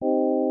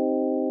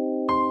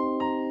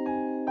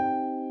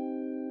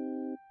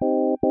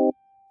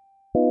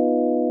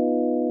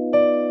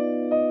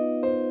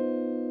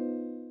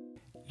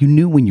You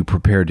knew when you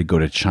prepared to go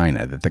to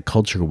China that the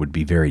culture would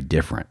be very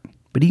different,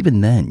 but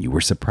even then you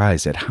were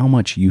surprised at how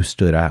much you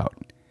stood out.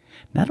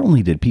 Not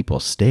only did people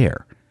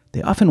stare,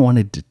 they often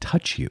wanted to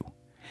touch you.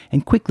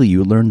 And quickly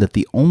you learned that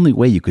the only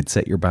way you could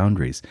set your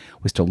boundaries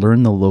was to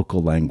learn the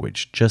local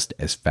language just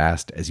as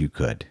fast as you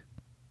could.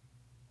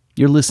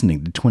 You're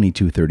listening to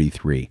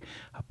 2233,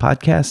 a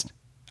podcast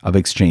of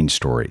exchange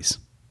stories.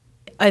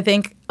 I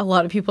think a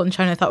lot of people in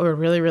China thought we were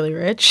really, really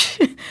rich.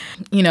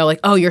 Like,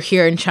 oh, you're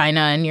here in China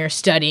and you're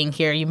studying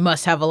here. You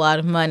must have a lot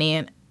of money.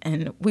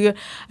 And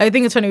I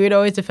think it's funny. We'd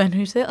always defend.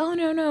 We'd say, oh,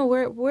 no,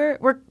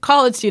 we're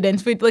college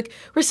students.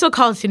 We're still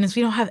college students.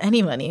 We don't have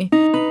any money.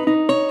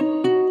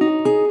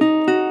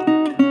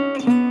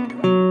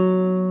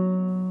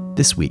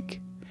 This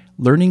week,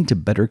 learning to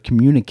better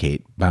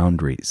communicate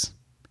boundaries,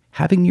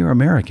 having your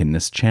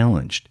Americanness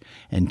challenged,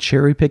 and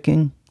cherry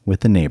picking with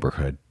the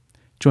neighborhood.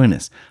 Join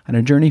us on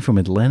a journey from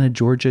Atlanta,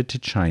 Georgia to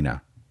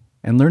China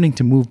and learning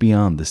to move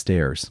beyond the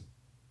stairs.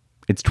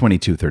 It's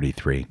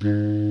 2233.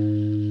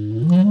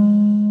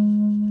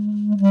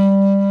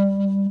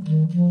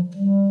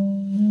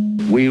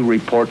 We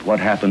report what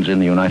happens in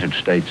the United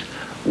States,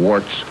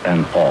 warts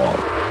and all.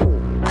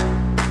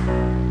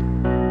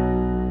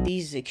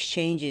 These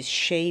exchanges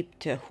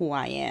shaped who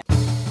I am.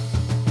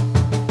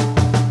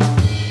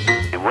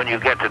 When you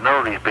get to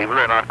know these people,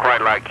 they're not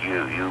quite like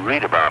you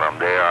read about them.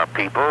 They are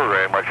people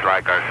very much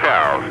like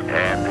ourselves.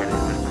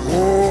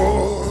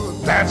 Oh,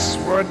 that's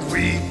what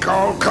we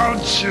call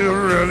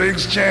cultural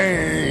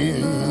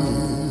exchange.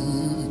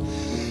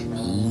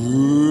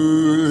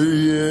 Ooh,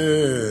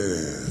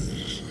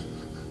 yes.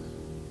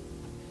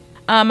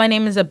 My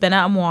name is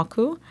Abina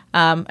Amwaku.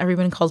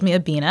 Everyone calls me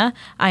Abina.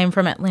 I am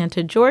from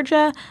Atlanta,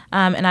 Georgia,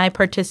 and I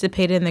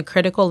participated in the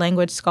Critical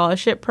Language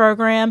Scholarship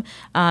Program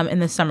in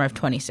the summer of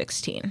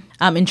 2016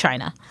 in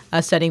China,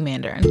 studying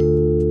Mandarin.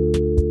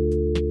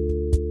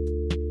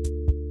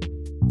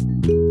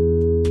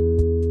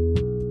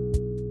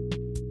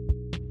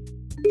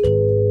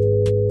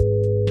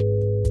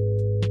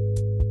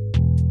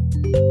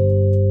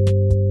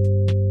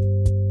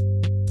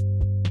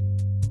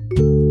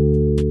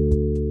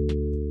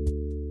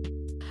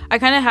 I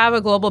kind of have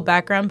a global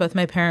background. Both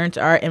my parents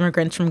are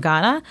immigrants from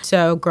Ghana.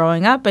 So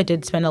growing up, I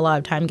did spend a lot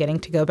of time getting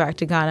to go back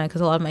to Ghana because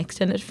a lot of my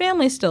extended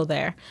family is still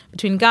there.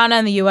 Between Ghana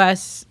and the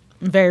U.S.,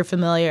 I'm very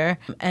familiar.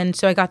 And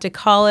so I got to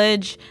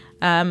college,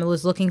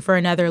 was looking for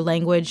another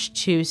language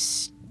to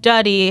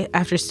study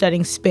after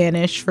studying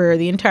Spanish for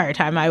the entire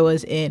time I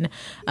was in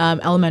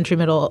elementary,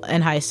 middle,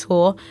 and high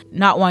school.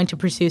 Not wanting to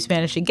pursue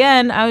Spanish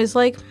again, I was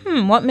like,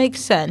 what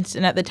makes sense?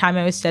 And at the time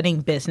I was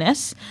studying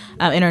business,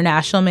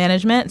 international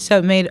management, so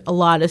it made a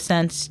lot of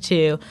sense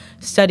to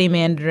study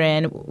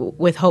Mandarin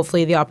with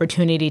hopefully the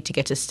opportunity to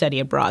get to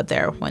study abroad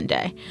there one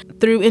day.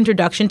 Through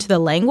introduction to the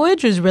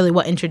language was really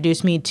what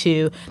introduced me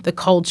to the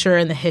culture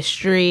and the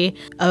history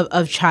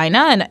of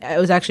China, and I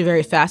was actually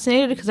very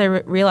fascinated because I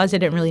realized I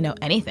didn't really know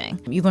anything.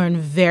 You learn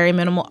very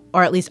minimal,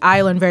 or at least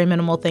I learned very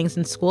minimal things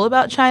in school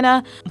about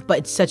China, but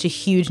it's such a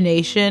huge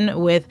nation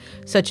with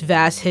such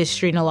vast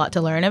history and a lot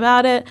to learn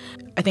about it.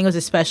 I think it was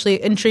especially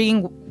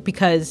intriguing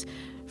because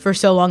for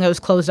so long I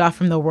was closed off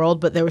from the world,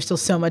 but there was still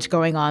so much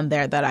going on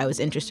there that I was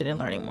interested in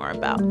learning more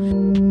about.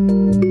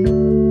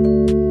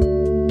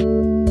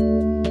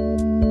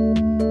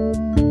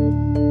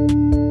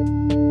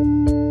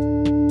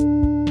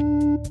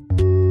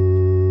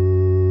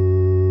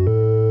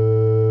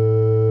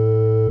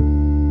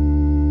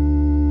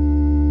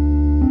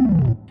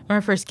 I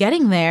remember first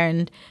getting there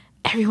and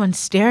everyone's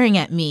staring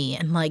at me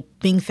and like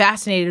being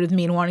fascinated with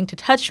me and wanting to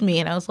touch me.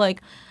 And I was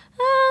like,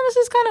 this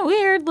is kind of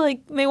weird.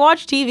 Like, they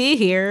watch TV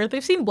here.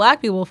 They've seen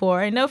black people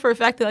before. I know for a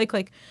fact they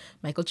like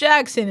Michael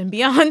Jackson and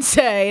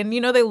Beyonce and,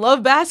 they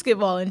love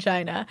basketball in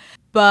China.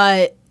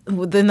 But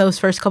within those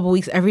first couple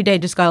weeks, every day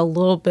just got a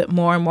little bit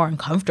more and more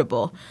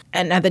uncomfortable.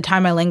 And at the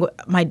time,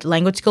 my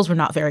language skills were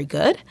not very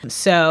good.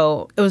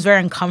 So it was very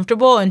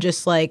uncomfortable and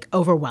just like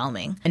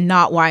overwhelming and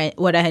not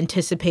what I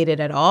anticipated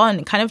at all.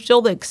 And it kind of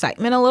stole the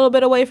excitement a little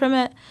bit away from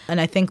it.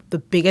 And I think the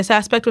biggest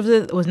aspect of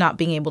it was not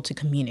being able to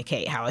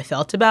communicate how I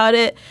felt about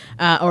it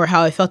or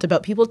how I felt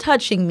about people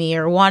touching me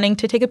or wanting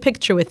to take a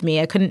picture with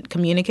me. I couldn't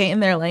communicate in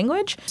their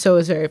language. So it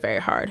was very, very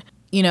hard.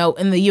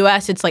 In the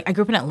U.S., it's like I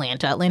grew up in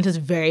Atlanta. Atlanta's a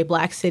very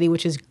black city,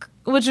 which was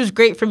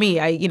great for me.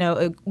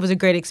 It was a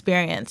great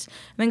experience. And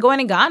then going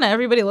to Ghana,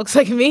 everybody looks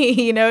like me.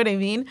 You know what I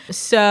mean?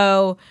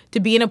 So to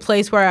be in a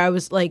place where I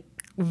was like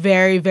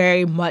very,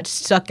 very much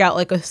stuck out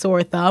like a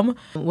sore thumb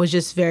was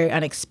just very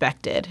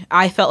unexpected.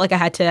 I felt like I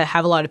had to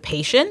have a lot of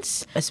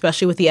patience,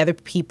 especially with the other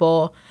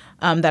people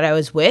that I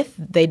was with.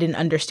 They didn't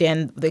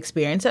understand the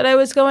experience that I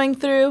was going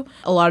through.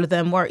 A lot of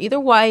them were either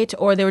white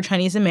or they were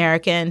Chinese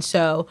American,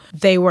 so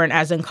they weren't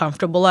as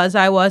uncomfortable as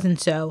I was. And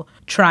so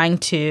trying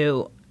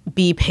to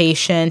be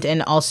patient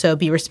and also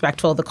be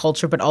respectful of the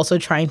culture, but also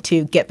trying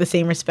to get the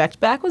same respect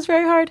back was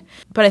very hard.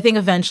 But I think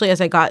eventually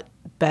as I got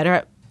better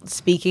at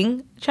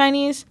speaking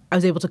Chinese, I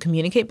was able to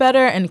communicate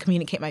better and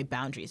communicate my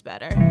boundaries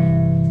better.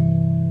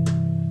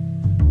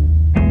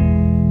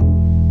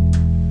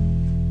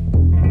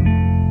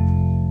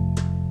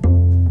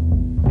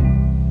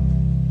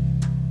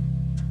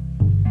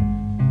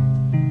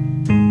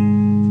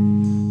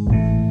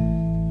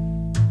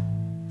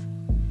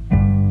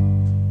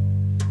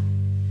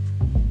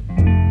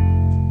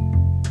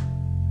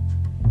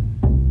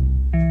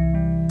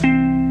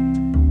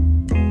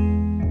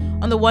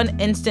 one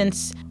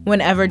instance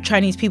whenever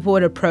Chinese people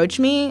would approach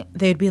me,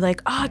 they'd be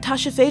like,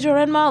 Tasha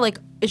Renma, like,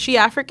 is she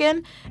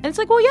African? And it's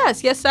like, well,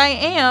 yes, I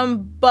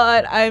am,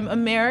 but I'm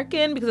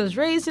American because I was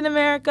raised in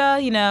America,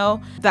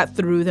 that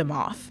threw them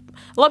off.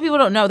 A lot of people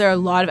don't know there are a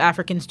lot of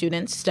African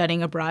students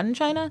studying abroad in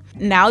China.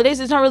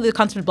 Nowadays, it's not really the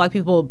concept of Black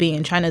people being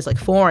in China is like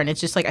foreign.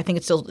 It's just like, I think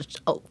it's still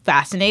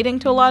fascinating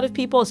to a lot of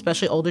people,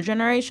 especially older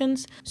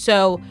generations.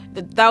 So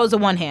that was the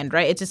one hand,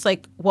 right? It's just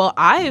like, well,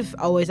 I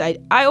always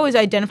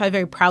identify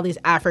very proudly as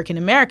African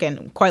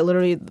American, quite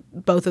literally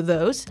both of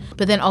those.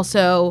 But then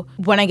also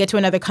when I get to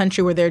another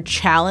country where they're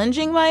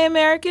challenging my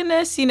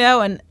Americanness,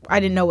 and I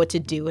didn't know what to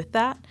do with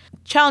that.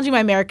 Challenging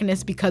my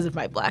Americanness because of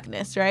my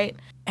Blackness, right?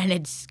 And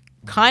it's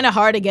kind of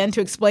hard again to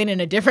explain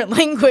in a different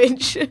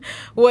language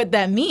what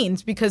that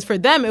means, because for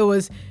them it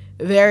was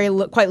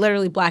quite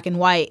literally black and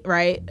white,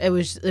 right? It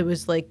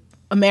was like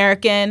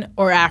American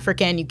or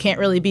African. You can't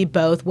really be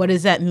both. What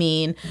does that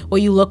mean? Well,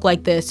 you look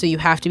like this, so you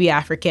have to be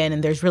African,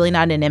 and there's really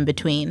not an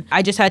in-between.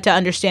 I just had to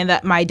understand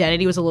that my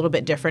identity was a little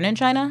bit different in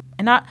China,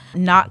 and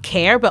not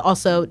care, but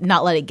also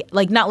not let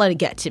it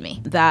get to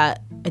me.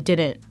 That it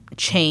didn't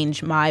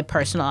change my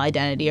personal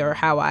identity or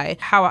how I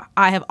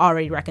have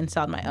already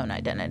reconciled my own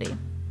identity.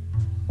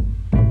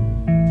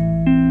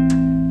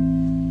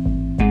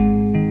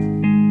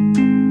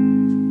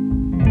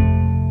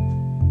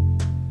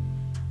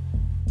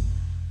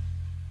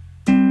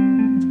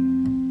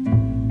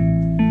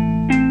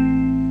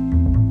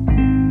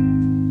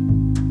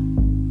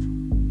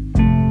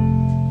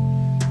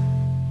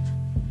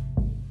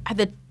 At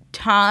the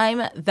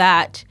time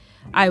that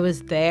I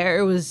was there,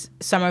 it was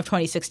summer of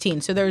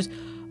 2016. So there's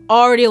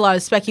already a lot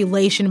of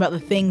speculation about the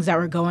things that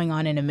were going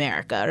on in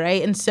America,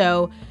 right? And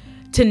so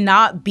to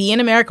not be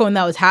in America when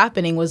that was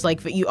happening was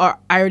like, I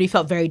already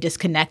felt very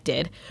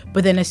disconnected.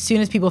 But then as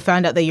soon as people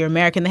found out that you're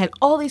American, they had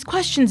all these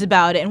questions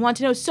about it and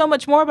wanted to know so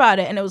much more about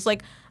it. And it was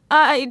like,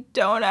 I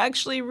don't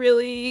actually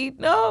really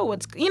know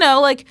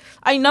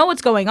I know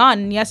what's going on.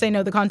 And yes, I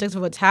know the context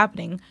of what's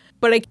happening.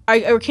 But I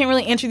can't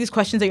really answer these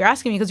questions that you're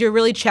asking me because you're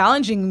really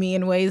challenging me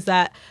in ways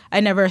that I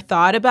never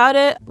thought about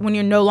it. When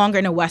you're no longer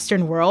in a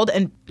Western world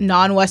and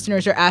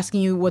non-Westerners are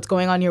asking you what's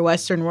going on in your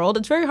Western world,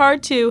 it's very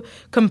hard to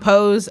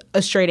compose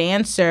a straight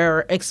answer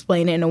or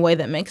explain it in a way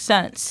that makes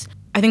sense.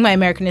 I think my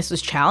Americanness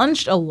was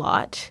challenged a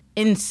lot.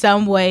 In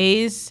some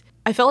ways,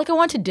 I felt like I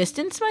wanted to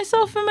distance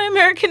myself from my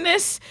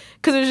Americanness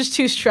because it was just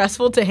too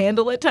stressful to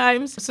handle at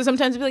times. So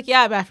sometimes I'd be like,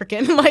 yeah, I'm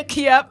African. Like,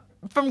 yep.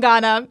 From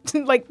Ghana.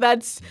 Like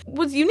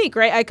was unique,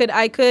 right? I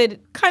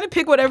could kind of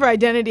pick whatever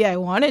identity I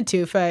wanted to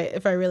if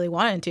I really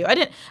wanted to. I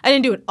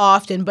didn't do it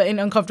often, but in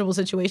uncomfortable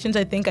situations,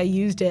 I think I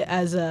used it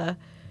as a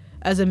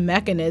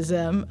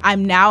mechanism.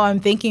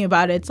 I'm thinking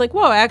about it. It's like,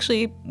 whoa, I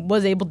actually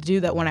was able to do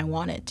that when I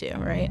wanted to,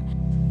 right?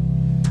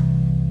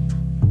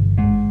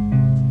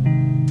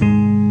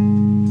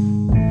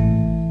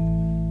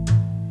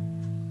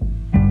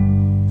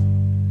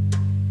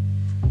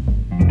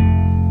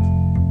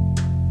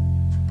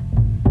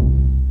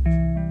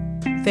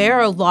 There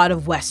are a lot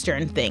of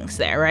Western things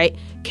there, right?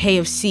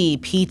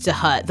 KFC, Pizza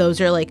Hut, those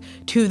are like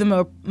two of the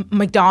more,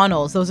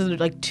 McDonald's, those are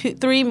like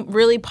three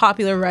really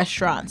popular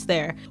restaurants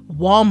there.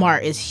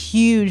 Walmart is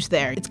huge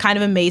there. It's kind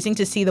of amazing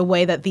to see the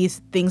way that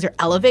these things are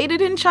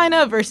elevated in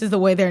China versus the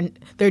way they're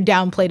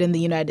downplayed in the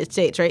United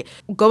States, right?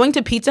 Going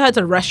to Pizza Hut's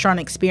a restaurant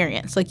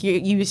experience. Like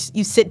you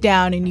sit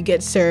down and you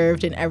get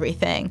served and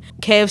everything.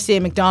 KFC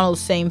and McDonald's,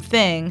 same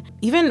thing.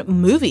 Even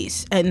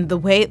movies and the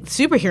way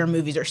superhero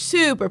movies are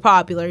super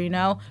popular,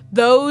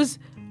 those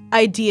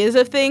ideas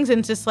of things, and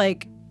it's just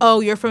like, oh,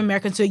 you're from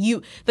America, so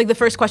you, like, the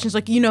first question is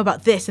like,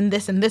 about this and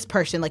this and this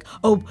person, like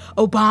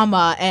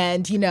Obama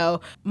and,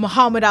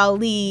 Muhammad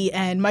Ali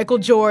and Michael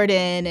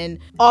Jordan and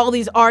all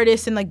these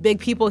artists and, like, big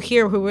people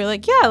here who were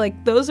like, yeah,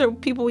 like, those are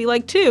people we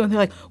like too. And they're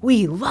like,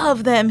 we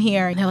love them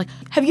here. And they're like,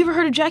 have you ever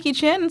heard of Jackie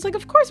Chan? And it's like,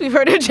 of course we've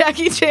heard of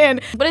Jackie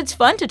Chan. But it's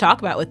fun to talk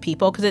about with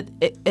people because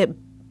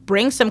it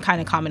brings some kind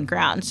of common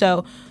ground.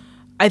 So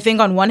I think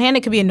on one hand,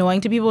 it could be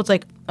annoying to people. It's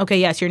like, okay,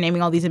 yes, you're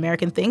naming all these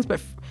American things. But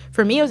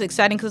for me, it was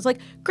exciting because it's like,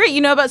 great,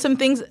 you know about some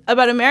things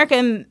about America,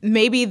 and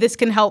maybe this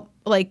can help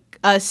like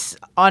us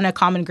on a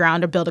common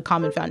ground or build a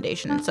common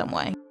foundation in some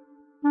way.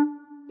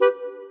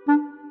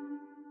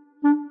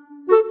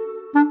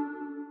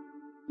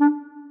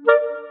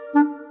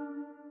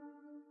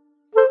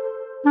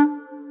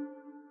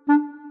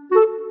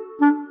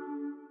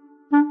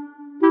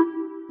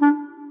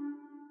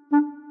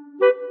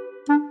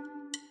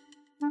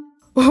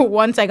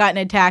 Once I got in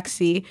a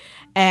taxi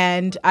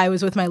and I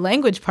was with my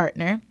language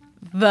partner,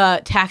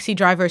 the taxi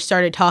driver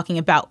started talking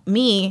about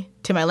me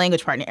to my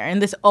language partner.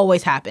 And this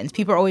always happens.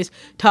 People are always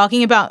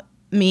talking about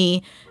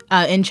me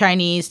in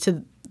Chinese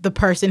to the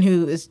person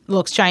who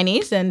looks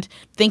Chinese and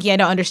thinking I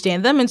don't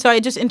understand them. And so I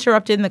just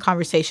interrupted in the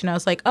conversation. I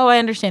was like, oh, I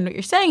understand what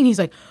you're saying. And he's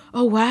like,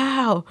 oh,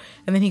 wow.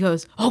 And then he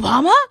goes,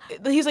 Obama?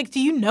 He's like, do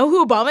you know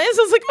who Obama is?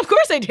 I was like, of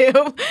course I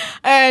do.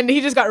 And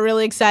he just got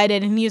really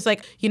excited. And he was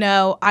like,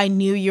 I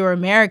knew you were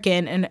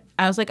American. And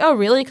I was like, oh,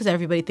 really? Because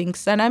everybody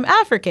thinks that I'm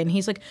African.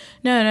 He's like,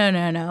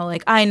 no.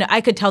 Like, I know, I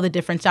could tell the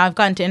difference now. I've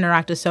gotten to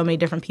interact with so many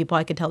different people.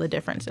 I could tell the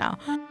difference now.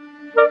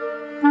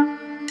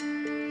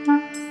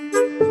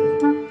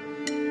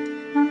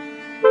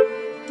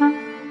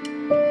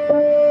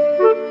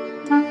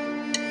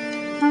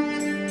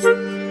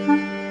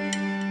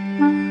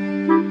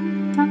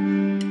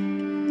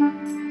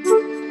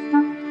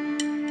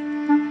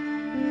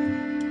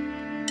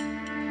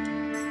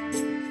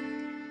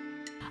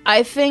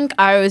 I think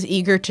I was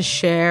eager to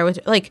share with,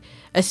 like,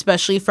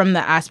 especially from the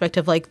aspect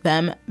of, like,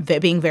 them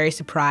being very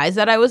surprised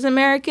that I was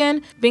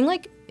American, being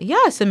like,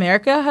 yes,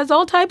 America has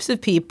all types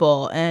of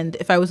people. And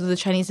if I was with a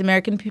Chinese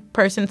American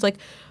person, it's like,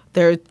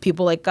 there are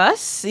people like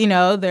us,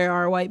 there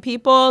are white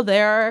people,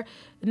 there are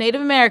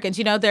Native Americans,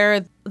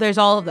 there's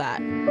all of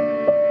that.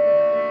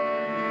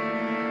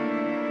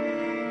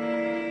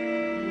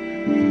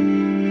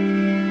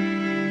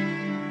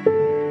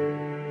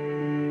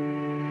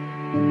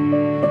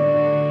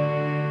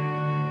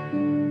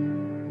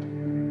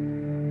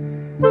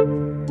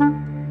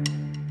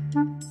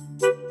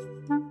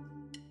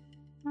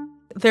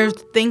 There's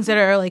things that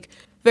are like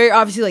very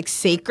obviously like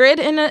sacred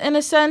in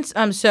a sense.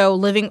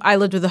 So I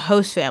lived with a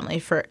host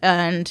family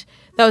and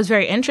that was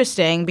very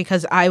interesting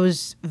because I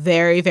was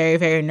very, very,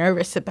 very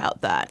nervous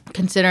about that,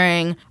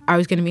 considering I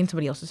was going to be in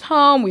somebody else's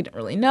home. We didn't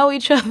really know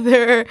each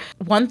other.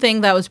 One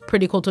thing that was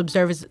pretty cool to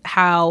observe is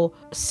how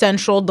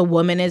central the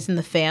woman is in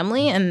the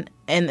family, and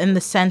in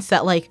the sense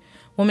that like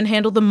women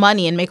handle the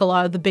money and make a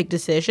lot of the big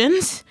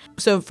decisions.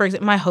 So, for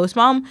example, my host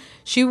mom,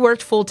 she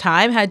worked full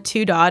time, had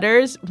 2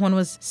 daughters. One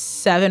was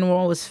 7,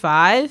 one was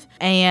 5,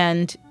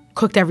 and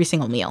cooked every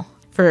single meal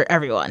for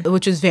everyone,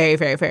 which was very,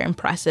 very, very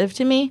impressive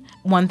to me.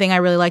 One thing I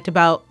really liked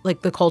about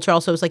like the culture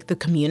also was like the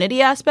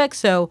community aspect.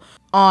 So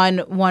on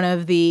one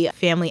of the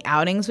family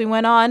outings we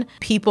went on,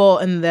 people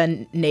in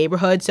the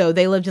neighborhood, so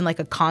they lived in like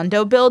a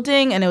condo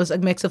building, and it was a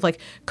mix of like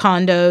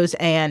condos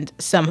and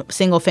some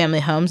single family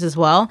homes as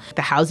well.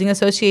 The housing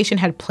association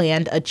had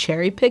planned a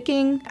cherry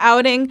picking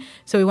outing.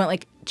 So we went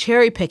like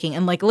cherry picking,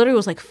 and like literally it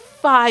was like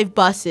 5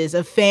 buses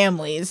of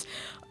families.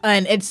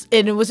 And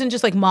it wasn't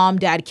just like mom,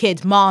 dad,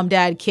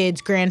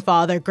 kids,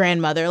 grandfather,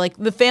 grandmother. Like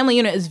the family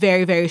unit is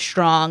very, very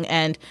strong,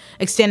 and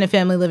extended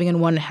family living in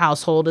one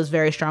household is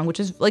very strong, which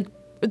is like,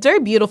 it's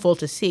very beautiful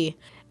to see.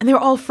 And they were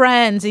all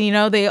friends,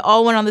 and they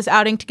all went on this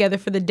outing together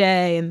for the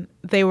day. And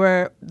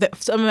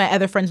some of my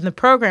other friends in the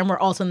program were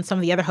also in some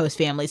of the other host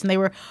families, and they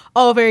were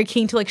all very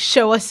keen to like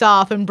show us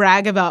off and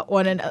brag about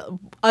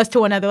us to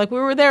one another, like we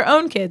were their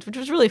own kids, which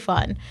was really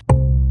fun.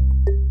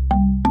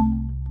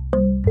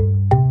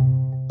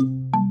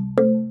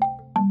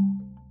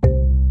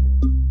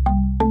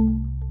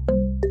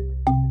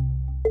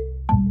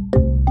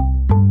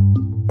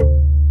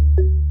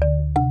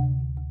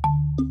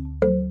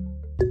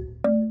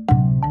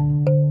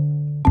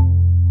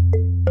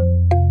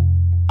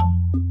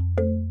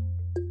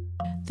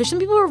 There's some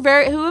people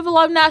who have a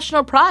lot of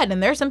national pride,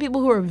 and there are some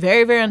people who are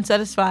very, very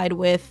unsatisfied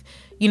with,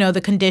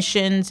 the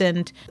conditions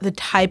and the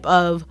type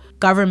of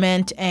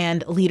government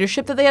and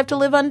leadership that they have to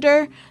live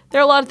under.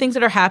 There are a lot of things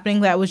that are happening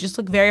that was just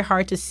like very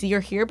hard to see or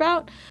hear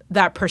about.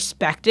 That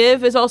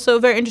perspective is also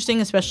very interesting,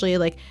 especially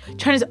like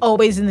China's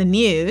always in the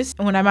news.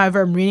 And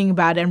whenever I'm reading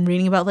about it, I'm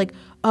reading about like,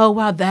 oh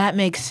wow, that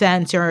makes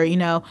sense, or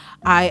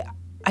I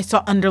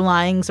saw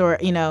underlyings or,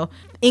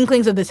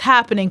 inklings of this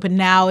happening, but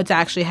now it's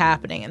actually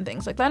happening and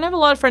things like that. And I have a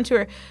lot of friends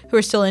who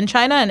are still in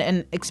China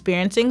and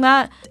experiencing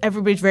that.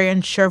 Everybody's very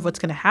unsure of what's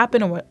going to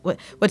happen and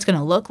what's going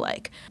to look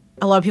like.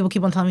 A lot of people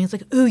keep on telling me, it's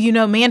like, ooh,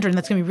 Mandarin,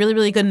 that's going to be really,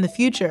 really good in the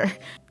future.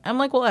 I'm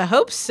like, well, I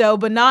hope so,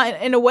 but not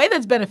in a way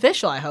that's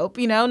beneficial, I hope,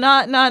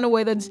 not in a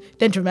way that's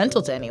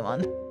detrimental to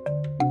anyone.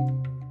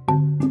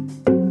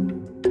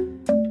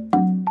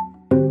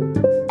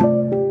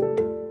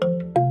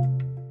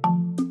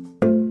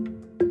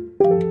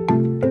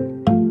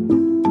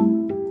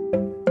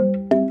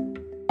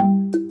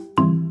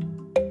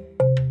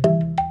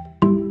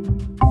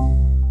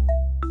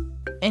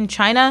 In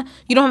China,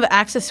 you don't have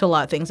access to a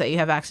lot of things that you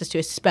have access to,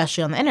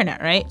 especially on the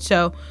internet, right?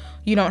 So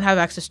you don't have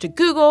access to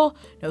Google,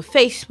 no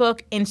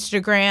Facebook,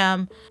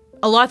 Instagram.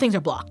 A lot of things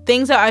are blocked.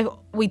 Things that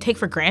we take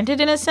for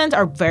granted in a sense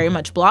are very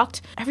much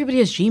blocked. Everybody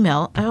has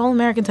Gmail. All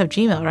Americans have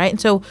Gmail, right?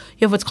 And so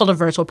you have what's called a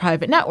virtual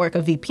private network,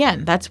 a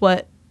VPN. That's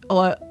what a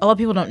lot of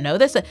people don't know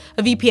this. A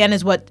VPN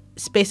is what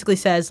basically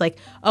says like,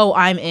 oh,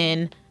 I'm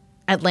in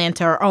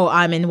Atlanta, or oh,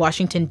 I'm in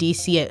Washington,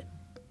 D.C.,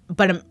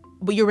 but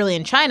you're really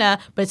in China,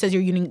 but it says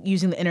you're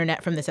using the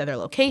internet from this other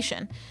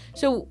location.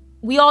 So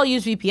we all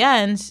use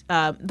VPNs.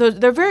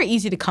 They're very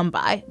easy to come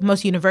by.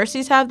 Most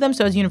universities have them.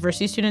 So as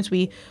university students,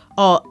 we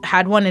all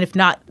had one. And if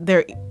not,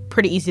 they're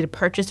pretty easy to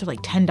purchase. They're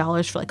like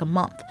 $10 for like a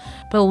month.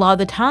 But a lot of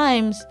the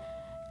times,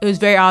 it was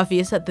very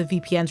obvious that the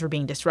VPNs were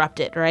being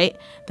disrupted, right?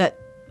 That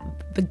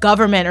the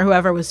government or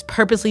whoever was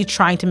purposely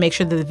trying to make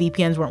sure that the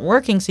VPNs weren't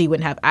working so you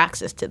wouldn't have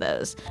access to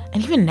those.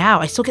 And even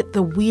now, I still get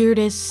the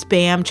weirdest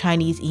spam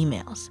Chinese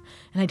emails.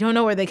 And I don't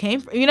know where they came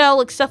from,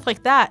 like stuff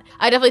like that.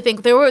 I definitely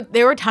think there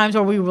were times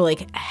where we were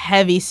like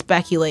heavy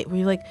speculate.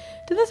 We were like,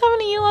 did this happen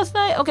to you last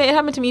night? Okay, it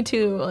happened to me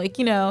too. Like,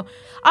 I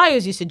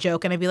always used to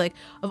joke and I'd be like,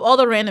 of all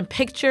the random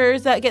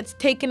pictures that gets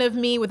taken of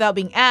me without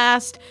being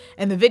asked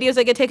and the videos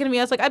that get taken of me,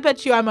 I was like, I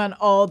bet you I'm on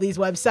all these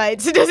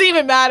websites. It doesn't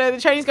even matter. The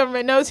Chinese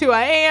government knows who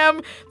I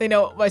am. They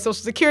know my social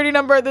security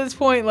number at this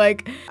point.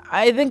 Like,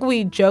 I think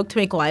we joke to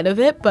make light of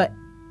it, but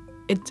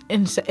it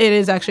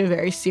is actually a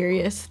very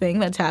serious thing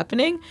that's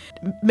happening.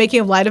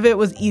 Making light of it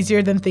was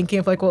easier than thinking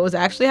of like what was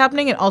actually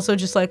happening, and also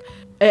just like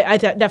I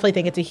definitely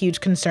think it's a huge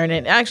concern,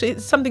 and actually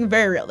it's something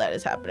very real that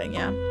is happening.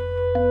 Yeah.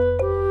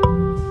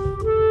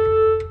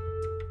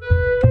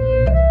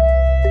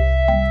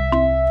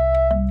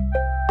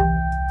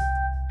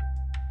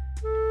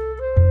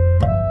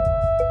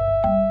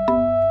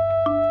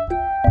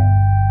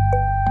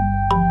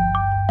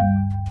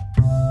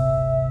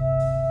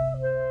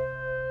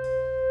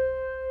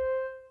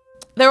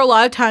 There were a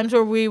lot of times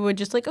where we would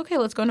just like, okay,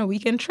 let's go on a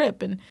weekend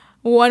trip. And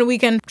one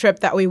weekend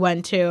trip that we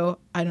went to,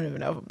 I don't even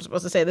know if I'm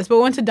supposed to say this, but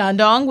we went to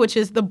Dandong, which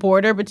is the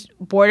border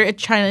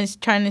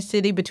China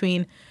city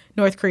between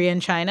North Korea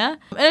and China.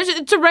 And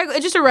it's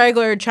just a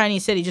regular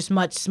Chinese city, just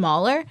much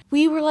smaller.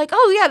 We were like,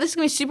 oh yeah, this is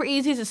gonna be super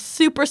easy. It's a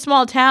super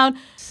small town.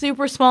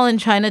 Super small in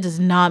China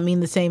does not mean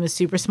the same as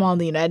super small in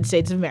the United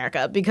States of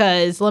America,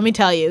 because let me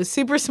tell you,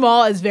 super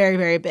small is very,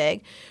 very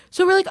big.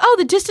 So we're like, oh,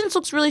 the distance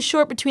looks really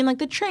short between like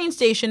the train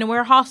station and where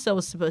our hostel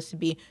was supposed to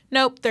be.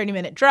 Nope,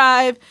 30-minute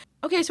drive.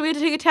 Okay, so we had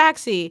to take a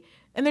taxi,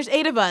 and there's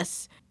 8 of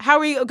us. How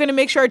are we going to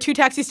make sure our 2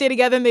 taxis stay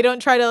together and they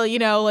don't try to,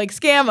 like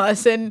scam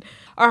us? And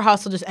our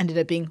hostel just ended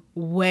up being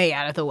way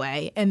out of the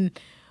way. And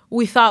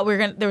we thought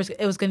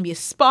it was going to be a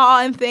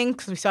spa and things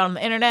because we saw it on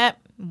the internet.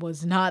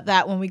 Was not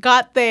that when we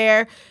got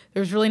there.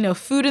 There was really no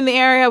food in the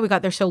area. We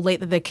got there so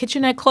late that the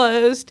kitchen had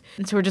closed.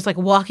 And so we're just like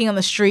walking on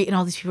the street and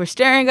all these people were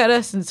staring at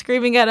us and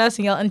screaming at us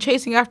and yelling and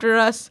chasing after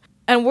us.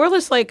 And we're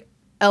just like,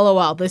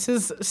 LOL, this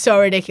is so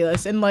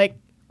ridiculous. And like,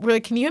 we're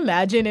like, can you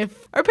imagine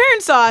if our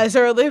parents saw us?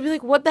 Or they'd be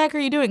like, what the heck are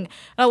you doing? And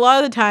a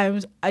lot of the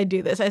times I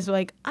do this. I was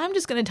like, I'm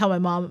just going to tell my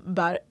mom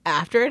about it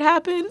after it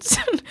happens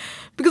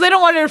because I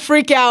don't want her to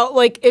freak out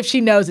like if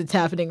she knows it's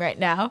happening right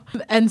now.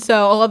 And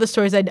so a lot of the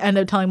stories I'd end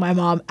up telling my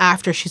mom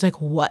after. She's like,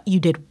 what? You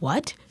did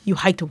what? You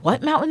hiked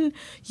what mountain?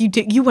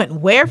 You went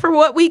where for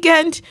what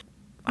weekend?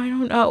 I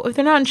don't know. If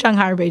they're not in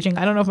Shanghai or Beijing,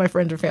 I don't know if my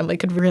friends or family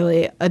could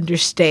really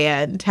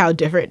understand how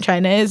different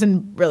China is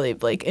and really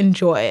like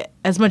enjoy it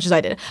as much as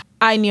I did.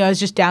 I knew I was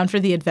just down for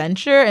the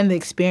adventure and the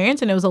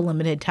experience, and it was a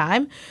limited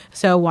time.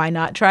 So why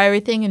not try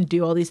everything and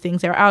do all these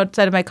things that are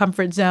outside of my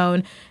comfort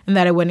zone and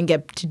that I wouldn't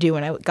get to do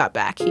when I got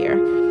back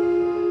here.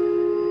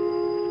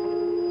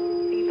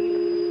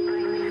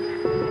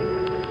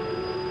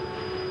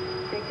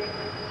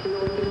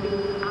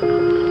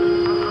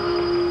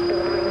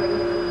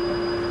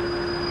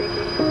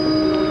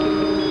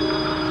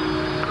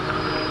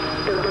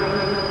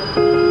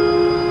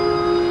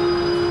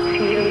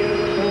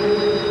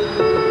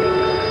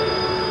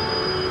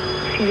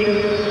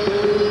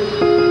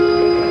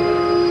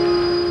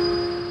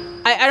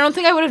 I don't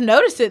think I would have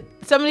noticed it.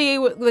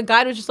 The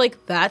guide was just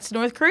like, that's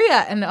North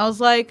Korea. And I was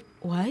like,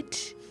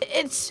 what?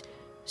 It's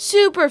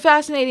super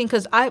fascinating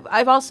because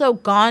I've also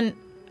gone,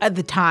 at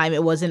the time,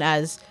 it wasn't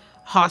as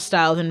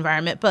hostile of an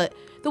environment, but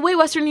the way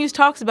Western news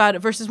talks about it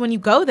versus when you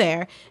go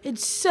there,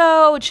 it's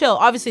so chill.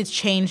 Obviously, it's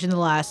changed in the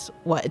last,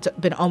 it's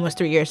been almost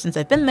 3 years since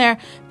I've been there.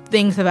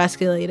 Things have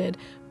escalated.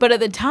 But at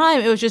the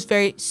time, it was just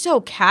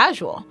so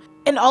casual.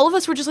 And all of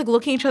us were just like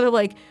looking at each other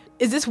like,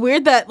 is this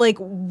weird that like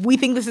we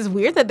think this is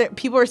weird that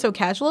people are so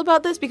casual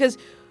about this? Because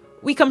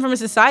we come from a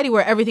society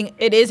where everything,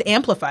 it is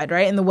amplified,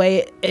 right? And the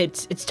way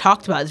it's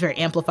talked about is very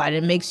amplified.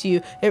 It makes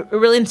you, it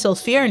really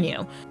instills fear in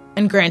you.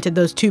 And granted,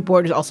 those two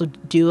borders also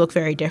do look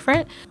very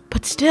different.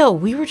 But still,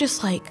 we were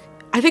just like,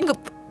 I think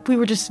we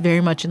were just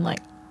very much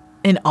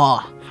in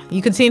awe.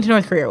 You can see into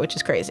North Korea, which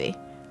is crazy.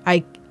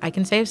 I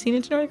can say I've seen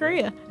into North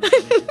Korea.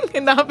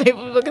 And not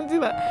people can see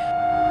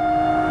that.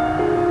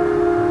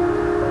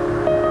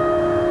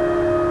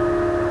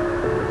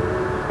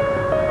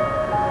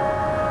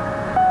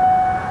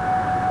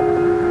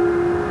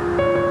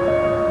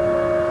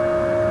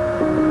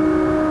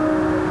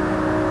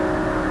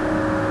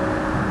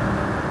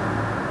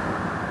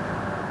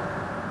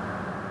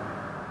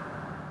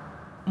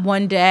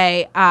 One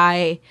day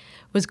I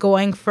was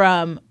going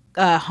from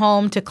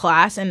home to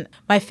class, and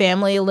my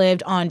family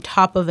lived on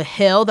top of a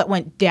hill that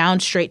went down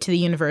straight to the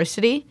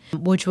university,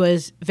 which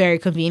was very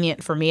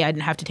convenient for me. I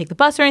didn't have to take the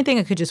bus or anything.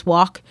 I could just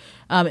walk.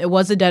 It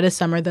was the dead of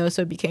summer, though,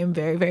 so it became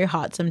very, very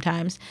hot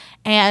sometimes.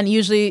 And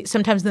usually,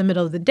 sometimes in the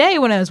middle of the day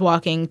when I was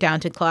walking down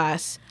to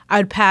class, I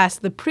would pass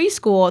the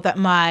preschool that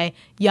my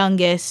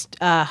youngest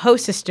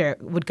host sister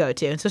would go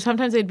to. And so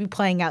sometimes they'd be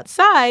playing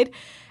outside,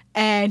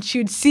 and she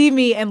would see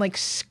me and like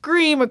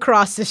scream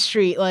across the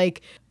street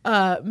like,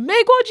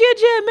 美国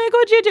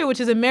姐姐, which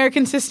is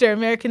American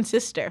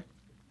sister.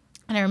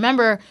 And I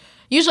remember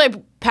usually I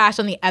passed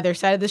on the other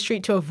side of the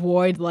street to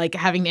avoid like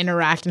having to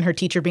interact and her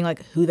teacher being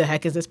like, who the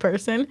heck is this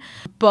person?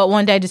 But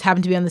one day I just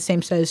happened to be on the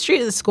same side of the street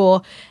as the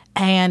school.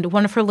 And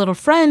one of her little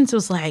friends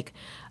was like,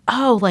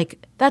 oh,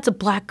 like, that's a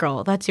black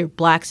girl. That's your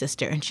black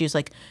sister. And she was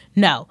like,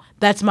 no,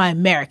 that's my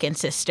American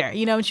sister.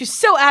 And she's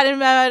so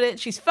adamant about it.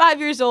 She's 5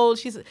 years old.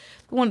 She's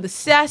one of the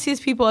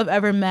sassiest people I've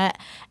ever met.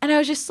 And I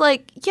was just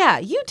like, yeah,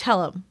 you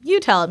tell him.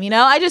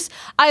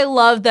 I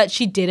love that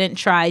she didn't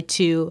try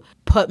to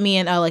put me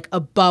in a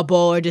bubble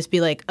or just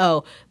be like,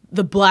 oh,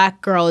 the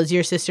black girl is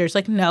your sister. It's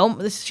like,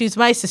 no, she's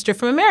my sister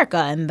from America.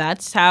 And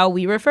that's how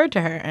we referred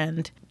to her.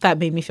 And that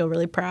made me feel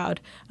really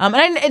proud.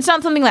 It's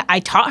not something that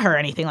I taught her or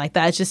anything like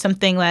that. It's just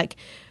something like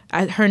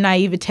her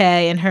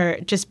naivete and her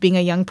just being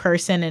a young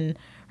person and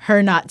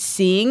her not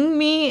seeing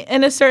me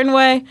in a certain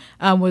way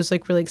was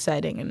like really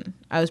exciting. And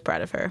I was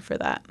proud of her for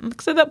that.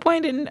 Because at that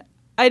point,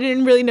 I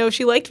didn't really know if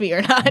she liked me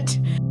or not.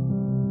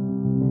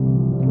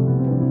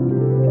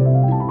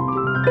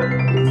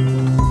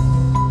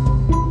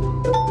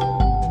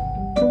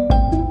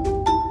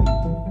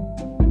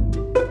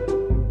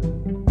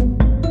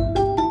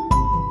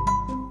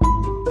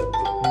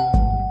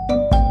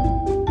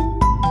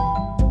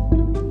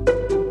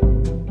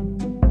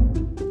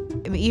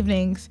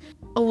 Evenings,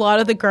 a lot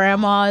of the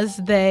grandmas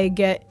and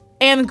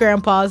the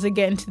grandpas they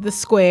get into the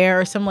square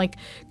or some like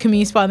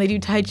community spot and they do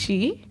Tai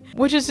Chi,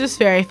 which is just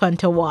very fun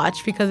to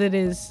watch because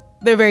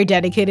they're very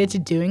dedicated to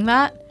doing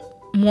that.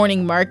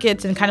 Morning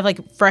markets and kind of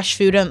like fresh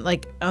food in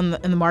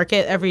the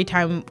market. Every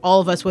time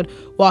all of us would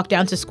walk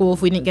down to school,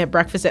 if we didn't get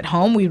breakfast at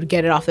home, we would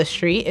get it off the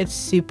street. It's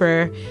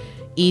super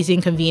easy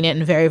and convenient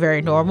and very,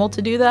 very normal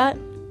to do that.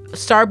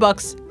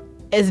 Starbucks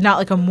is not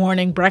like a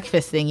morning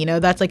breakfast thing,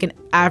 that's like an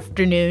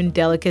afternoon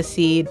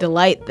delicacy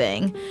delight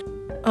thing.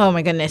 Oh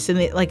my goodness. And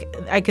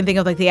I can think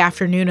of like the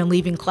afternoon and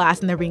leaving class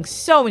and there being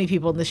so many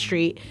people in the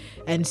street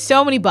and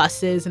so many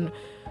buses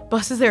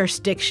there are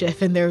stick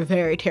shift and they're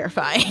very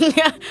terrifying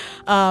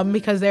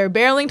because they're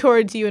barreling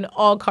towards you and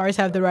all cars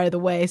have the right of the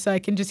way. So I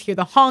can just hear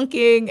the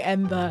honking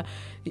and the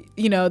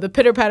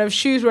pitter patter of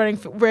shoes running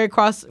very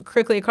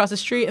quickly across the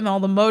street and all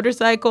the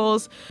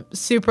motorcycles,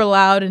 super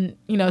loud and,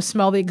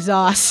 smell the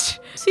exhaust,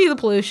 see the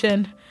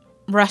pollution.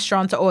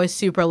 Restaurants are always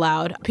super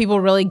loud. People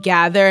really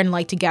gather and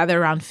like to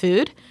gather around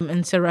food.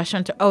 And so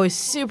restaurants are always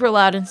super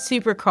loud and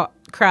super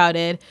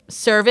crowded.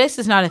 Service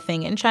is not a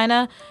thing in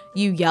China.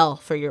 You yell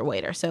for your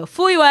waiter. So,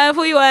 服务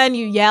员,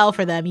 you yell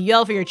for them. You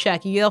yell for your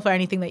check. You yell for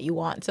anything that you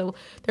want. So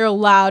they're a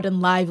loud and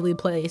lively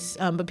place.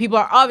 But people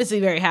are obviously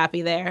very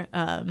happy there.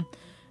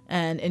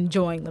 And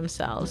enjoying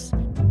themselves.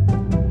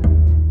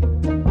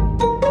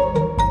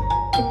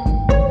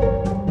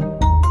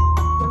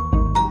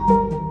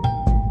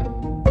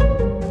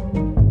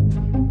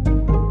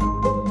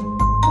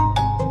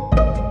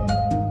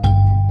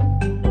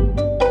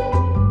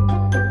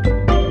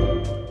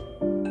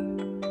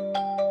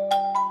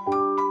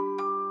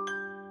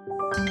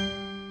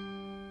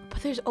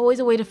 There's always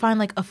a way to find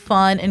like a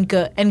fun and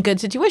good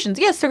situations.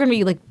 Yes, there are gonna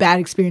be like bad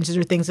experiences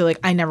or things that like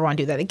I never want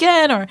to do that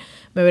again, or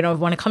maybe I don't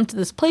want to come to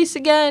this place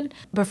again.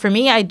 But for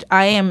me,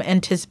 I am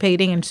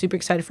anticipating and super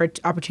excited for an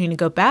opportunity to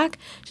go back,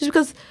 just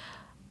because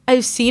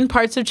I've seen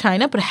parts of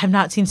China, but I have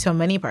not seen so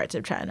many parts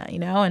of China,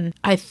 and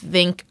I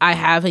think I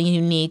have a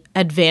unique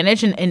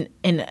advantage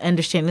in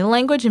understanding the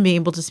language and being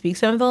able to speak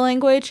some of the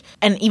language.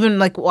 And even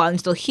like while I'm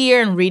still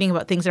here and reading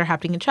about things that are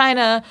happening in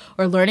China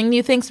or learning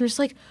new things, I'm just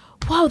like,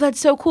 wow, that's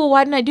so cool.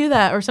 Why didn't I do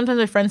that? Or sometimes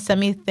my friends send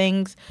me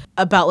things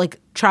about like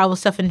travel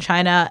stuff in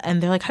China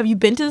and they're like, have you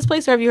been to this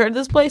place or have you heard of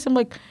this place? I'm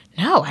like,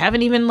 no, I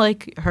haven't even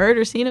like heard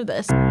or seen of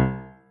this.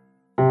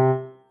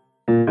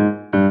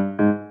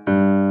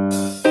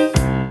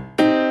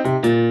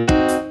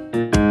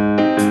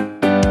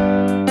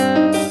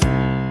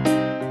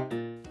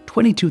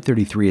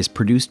 "2233" is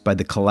produced by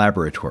the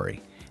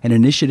Collaboratory, an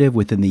initiative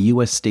within the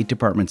U.S. State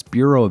Department's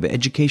Bureau of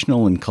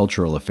Educational and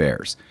Cultural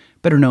Affairs,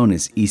 better known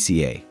as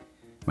ECA.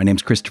 My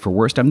name's Christopher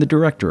Wurst. I'm the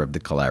director of the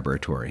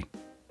Collaboratory.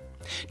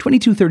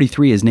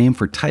 2233 is named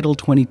for Title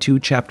 22,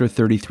 Chapter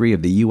 33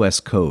 of the U.S.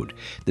 Code,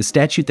 the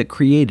statute that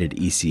created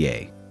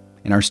ECA.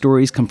 And our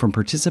stories come from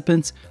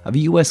participants of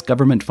U.S.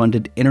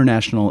 government-funded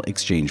international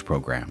exchange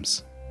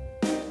programs.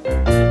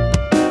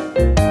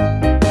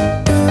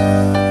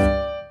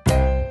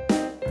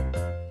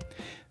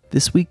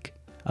 This week,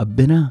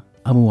 Abina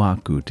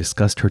Amuaku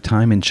discussed her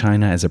time in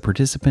China as a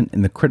participant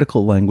in the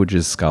Critical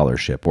Languages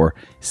Scholarship, or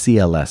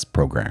CLS,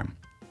 program.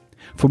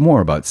 For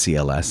more about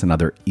CLS and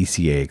other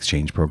ECA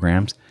exchange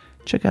programs,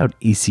 check out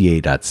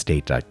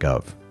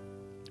eca.state.gov.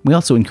 We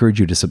also encourage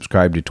you to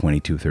subscribe to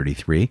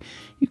 2233.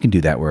 You can do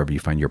that wherever you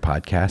find your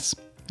podcasts,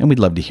 and we'd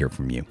love to hear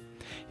from you.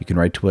 You can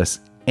write to us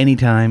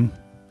anytime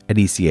at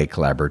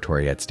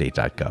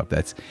ecacollaboratory@state.gov.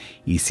 That's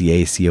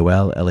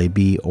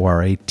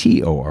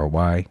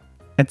ecacollaboratory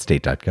at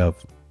state.gov.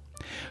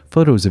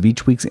 Photos of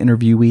each week's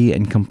interviewee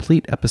and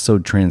complete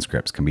episode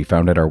transcripts can be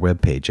found at our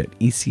webpage at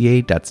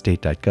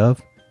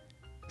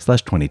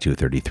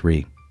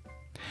eca.state.gov/2233.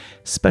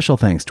 Special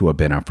thanks to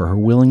Abina for her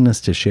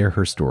willingness to share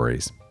her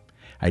stories.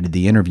 I did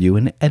the interview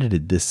and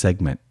edited this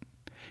segment.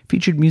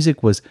 Featured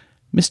music was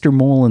Mr.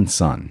 Mole and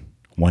Son,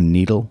 One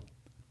Needle,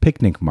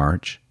 Picnic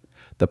March,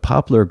 The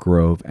Poplar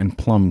Grove, and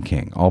Plum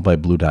King, all by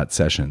Blue Dot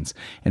Sessions,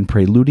 and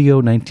Preludio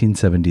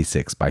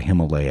 1976 by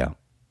Himalaya.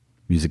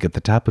 Music at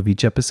the top of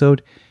each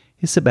episode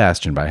is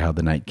Sebastian by How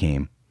the Night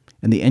Came,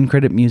 and the end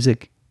credit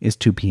music is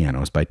Two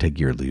Pianos by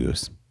Tagir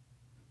Lius.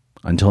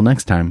 Until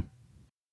next time,